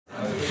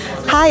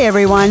Hi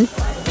everyone,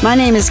 my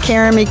name is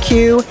Karen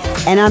McHugh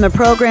and I'm a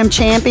program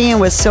champion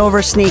with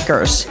Silver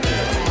Sneakers.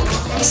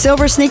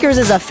 Silver Sneakers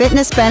is a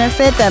fitness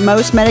benefit that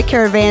most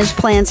Medicare Advantage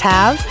plans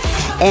have,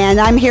 and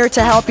I'm here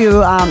to help you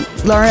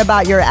learn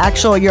about your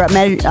your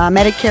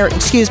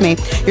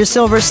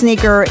Silver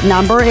Sneaker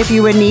number if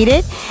you would need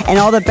it, and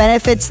all the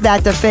benefits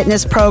that the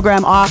fitness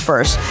program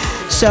offers.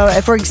 So,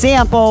 for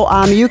example,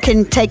 you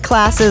can take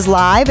classes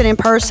live and in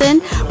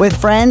person with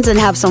friends and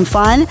have some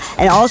fun,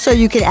 and also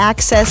you can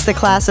access the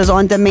classes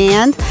on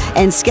demand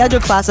and schedule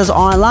classes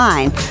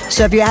online.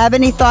 So if you have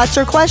any thoughts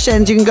or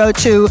questions, you can go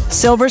to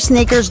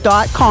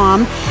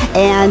silversneakers.com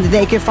and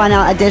they can find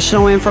out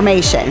additional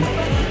information.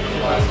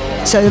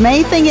 So the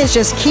main thing is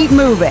just keep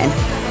moving.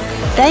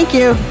 Thank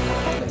you.